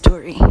my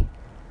story.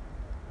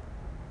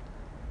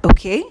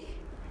 Okay?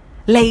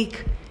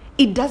 Like,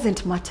 it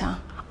doesn't matter.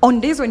 On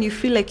days when you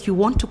feel like you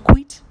want to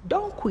quit,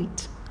 don't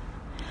quit.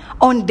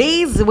 On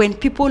days when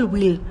people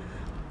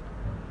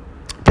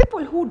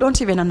who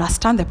don't even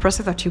understand the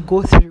process that you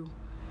go through,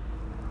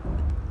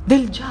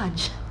 they'll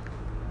judge.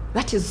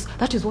 That is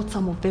what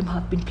some of them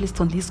have been placed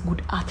on this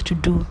good earth to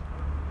do.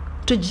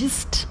 To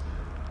just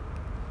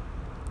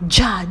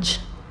judge.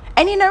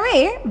 And in a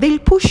way, they'll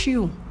push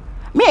you.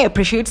 May I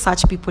appreciate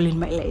such people in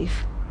my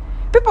life.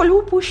 People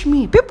who push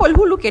me. People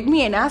who look at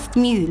me and ask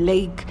me,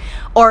 like,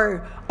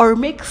 or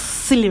make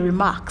silly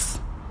remarks.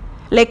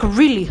 Like,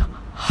 really,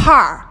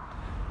 her.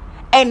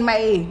 And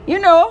my,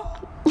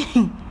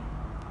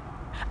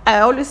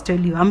 I always tell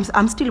you,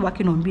 I'm still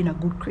working on being a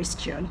good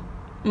Christian.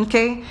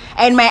 Okay?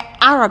 And my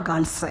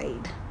arrogant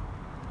side.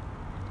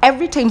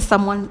 Every time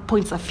someone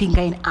points a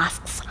finger and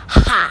asks,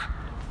 ha,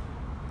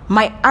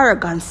 my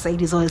arrogant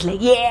side is always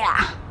like,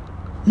 yeah,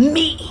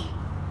 me.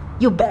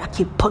 You better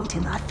keep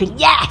pointing that finger.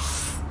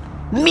 Yes,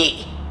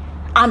 me.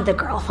 I'm the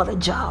girl for the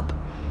job.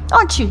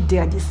 Don't you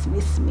dare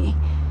dismiss me.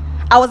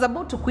 I was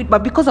about to quit,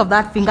 but because of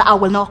that finger, I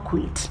will not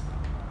quit.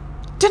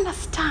 Do you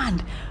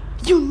understand?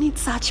 You need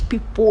such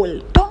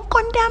people. Don't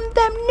condemn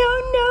them. No.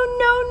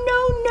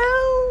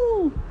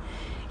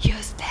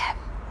 Use them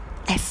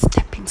as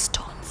stepping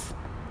stones.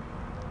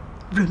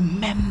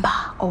 Remember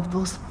of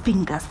those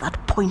fingers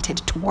that pointed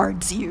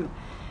towards you.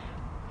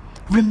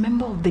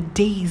 Remember of the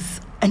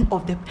days and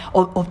of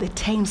the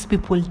times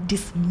people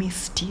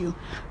dismissed you,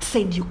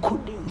 said you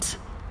couldn't.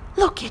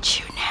 Look at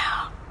you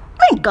now.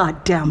 My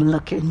goddamn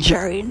looking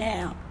Jerry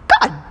now.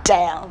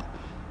 Goddamn.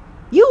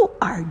 You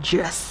are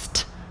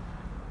just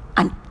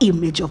an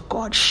image of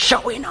God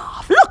showing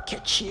off. Look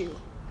at you.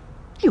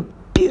 You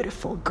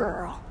beautiful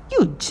girl.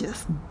 You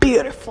just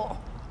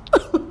beautiful.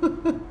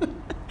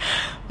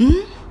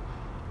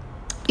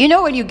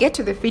 When you get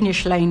to the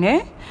finish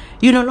line,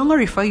 you no longer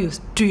refer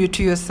to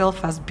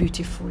yourself as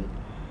beautiful.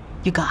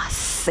 You gotta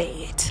say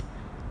it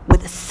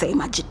with the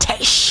same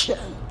agitation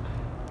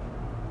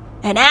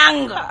and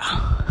anger.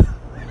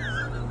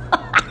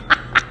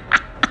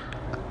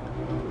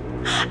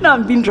 Now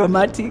I'm being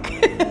dramatic.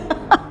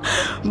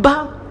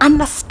 But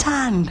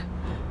understand,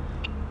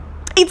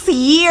 it's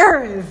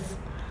years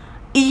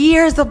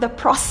of the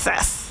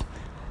process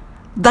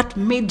that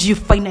made you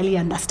finally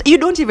understand. You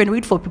don't even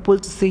wait for people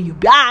to say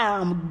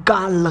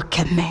God, look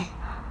at me.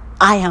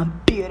 I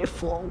am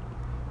beautiful.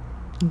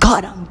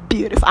 God, I'm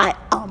beautiful. I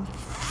am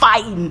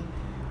fine.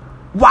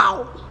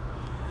 Wow.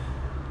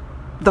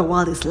 The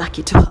world is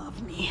lucky to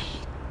have me.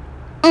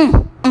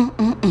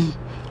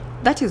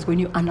 That is when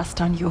you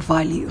understand your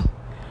value.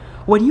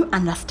 When you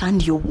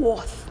understand your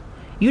worth.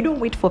 You don't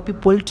wait for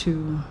people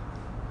to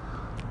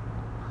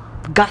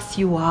gas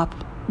you up.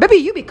 Baby,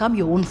 you become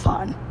your own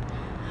fan.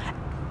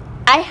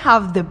 I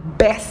have the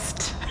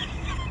best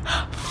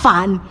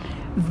fan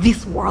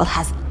this world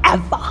has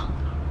ever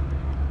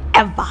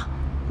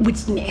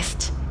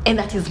witnessed. And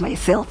that is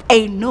myself.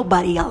 Ain't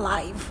nobody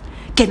alive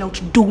can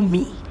outdo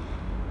me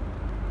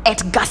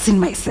at gassing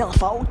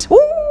myself out. Woo!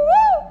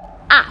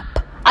 Up.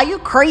 Are you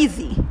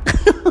crazy?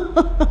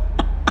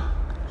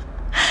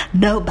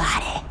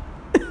 Nobody.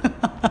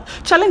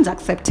 Challenge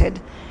accepted.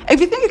 If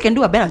you think you can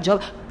do a better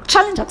job,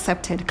 challenge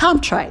accepted. Come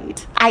try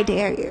it. I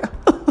dare you.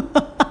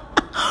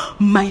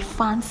 My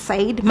fan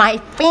side, my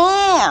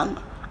fan.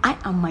 I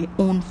am my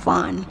own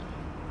fan.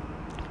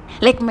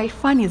 Like, my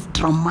fan is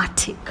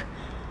dramatic.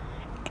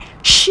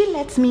 She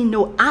lets me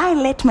know, I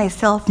let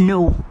myself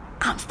know,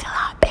 I'm still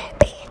a bad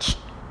bitch.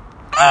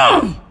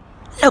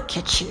 Look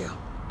at you.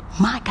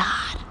 My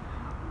God.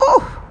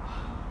 Oh.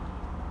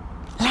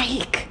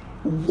 Like,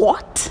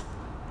 what?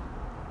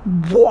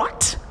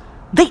 What?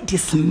 They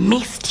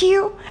dismissed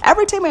you?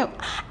 Every time,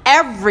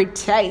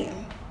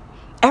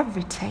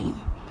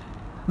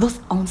 those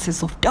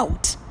ounces of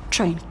doubt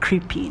try and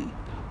creep in.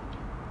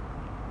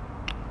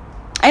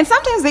 And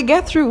sometimes they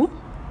get through,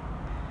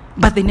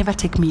 but they never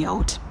take me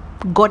out.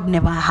 God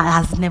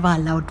has never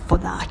allowed for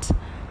that.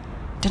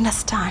 Do you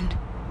understand?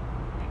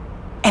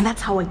 And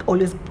that's how I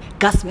always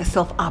gas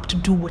myself up to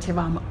do whatever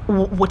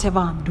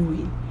I'm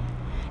doing.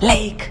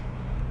 Like,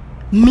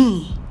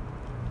 me,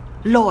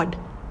 Lord,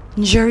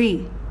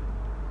 Njeri,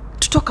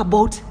 to talk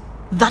about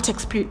that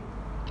experience.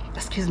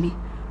 Excuse me.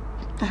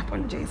 I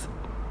apologize.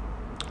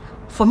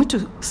 For me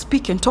to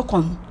speak and talk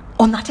on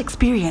that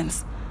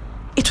experience.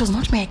 It was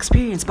not my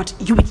experience, but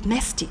you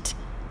witnessed it.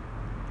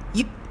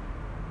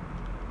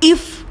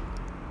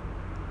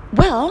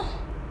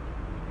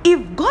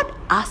 If God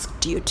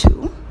asked you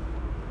to,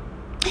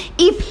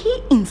 if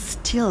He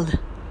instilled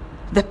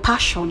the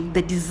passion,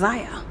 the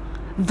desire,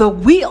 the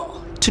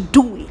will to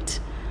do it,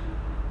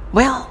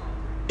 well,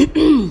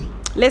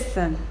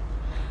 listen,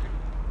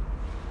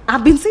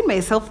 I've been seeing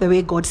myself the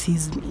way God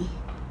sees me.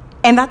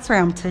 And that's why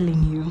I'm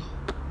telling you.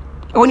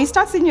 When you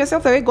start seeing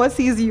yourself the way God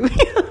sees you,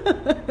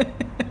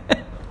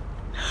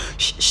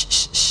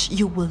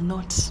 you will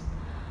not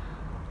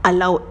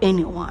allow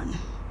anyone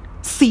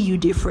see you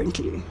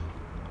differently.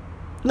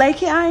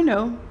 Like, yeah, I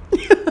know.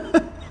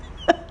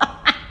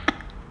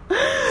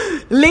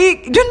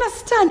 Like, do you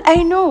understand?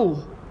 I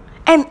know.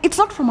 And it's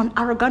not from an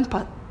arrogant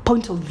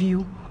point of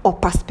view or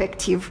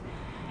perspective.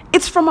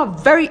 It's from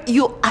a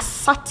you're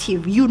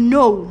assertive, you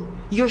know,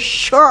 you're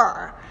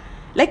sure.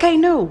 Like, I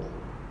know.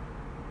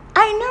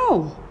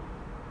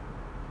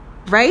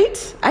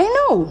 Right? I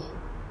know.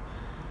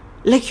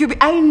 Like,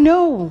 I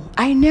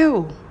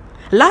know.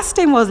 Last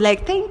time I was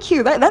like, thank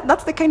you.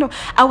 That's the kind of,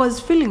 I was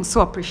feeling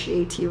so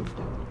appreciative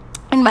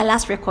in my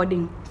last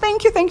recording.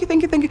 Thank you.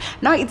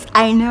 Now it's,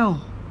 I know.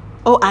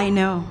 Oh, I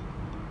know.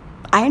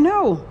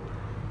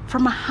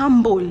 From a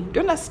humble, do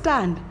you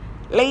understand?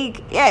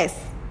 Like, yes,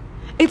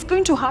 it's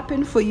going to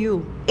happen for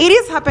you. It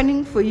is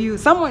happening for you.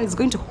 Someone is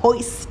going to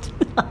hoist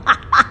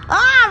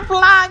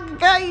flag,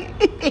 guy.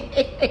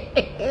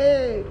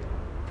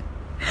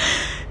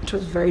 It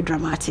was very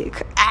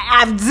dramatic.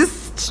 I've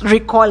just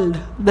recalled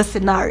the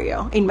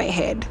scenario in my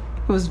head.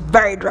 It was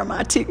very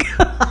dramatic.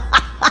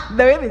 The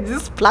way they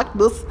just plucked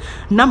those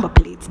number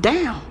plates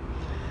down.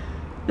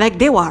 Like,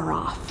 they were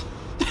rough.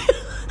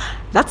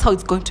 That's how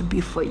it's going to be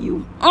for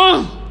you.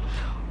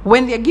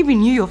 When they're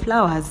giving you your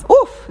flowers,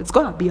 it's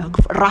going to be a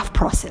rough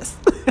process.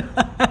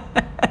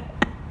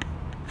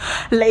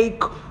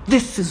 Like,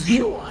 this is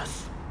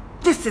yours.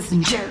 This is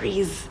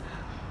Njeri's.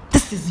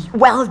 This is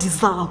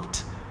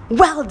well-deserved.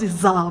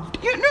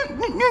 You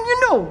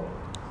know.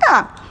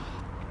 Yeah.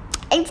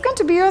 It's going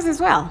to be yours as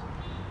well.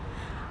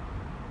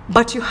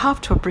 But you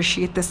have to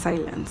appreciate the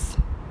silence.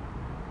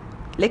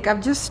 Like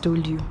I've just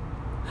told you.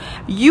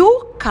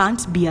 You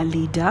can't be a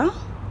leader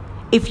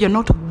if you're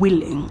not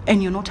willing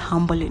and you're not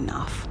humble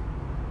enough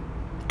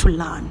to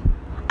learn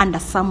under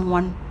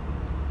someone.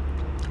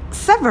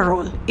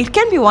 Several. It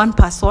can be one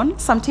person.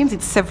 Sometimes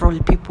it's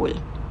several people.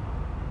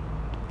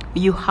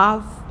 You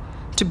have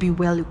to be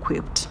well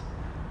equipped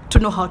to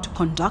know how to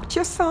conduct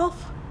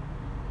yourself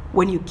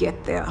when you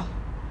get there.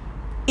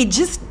 It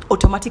just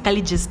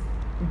automatically just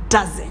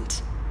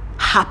doesn't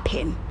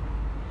happen.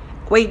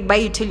 Whereby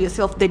you tell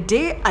yourself, the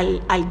day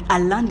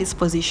I'll learn this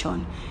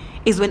position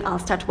is when I'll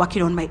start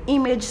working on my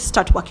image,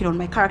 start working on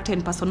my character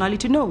and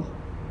personality. No,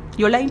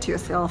 you're lying to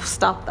yourself.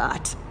 Stop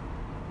that.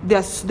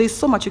 There's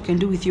so much you can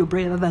do with your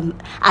brain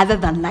other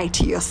than lie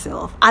to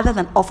yourself, other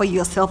than offer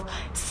yourself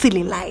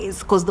silly lies,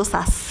 because those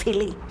are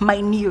silly,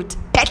 minute,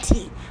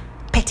 petty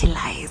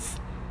lies.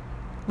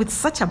 With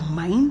such a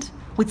mind,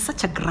 with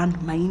such a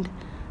grand mind,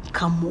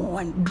 come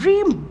on,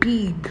 dream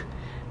big.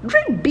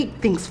 Dream big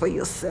things for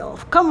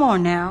yourself. Come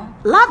on now.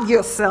 Love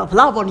yourself.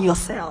 Love on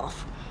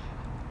yourself.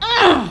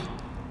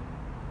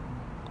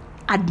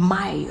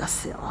 Admire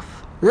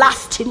yourself.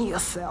 Last in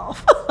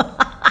yourself.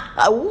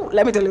 Ooh,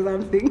 let me tell you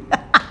something.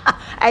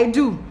 I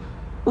do.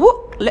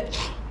 Ooh,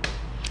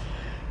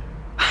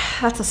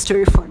 that's a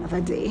story for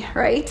another day,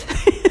 right?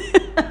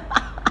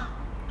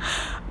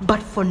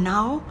 But for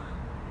now,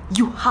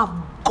 you have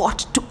got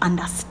to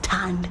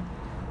understand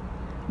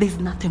there's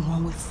nothing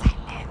wrong with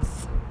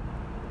silence.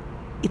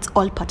 It's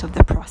all part of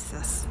the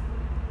process.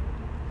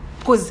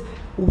 Because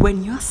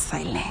when you're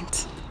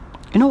silent,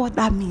 you know what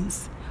that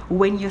means?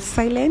 When you're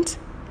silent,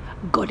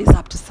 God is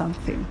up to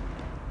something.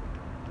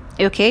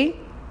 Okay?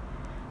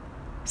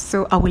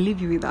 So I will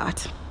leave you with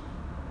that.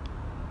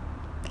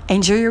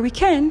 Enjoy your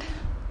weekend.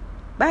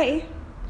 Bye.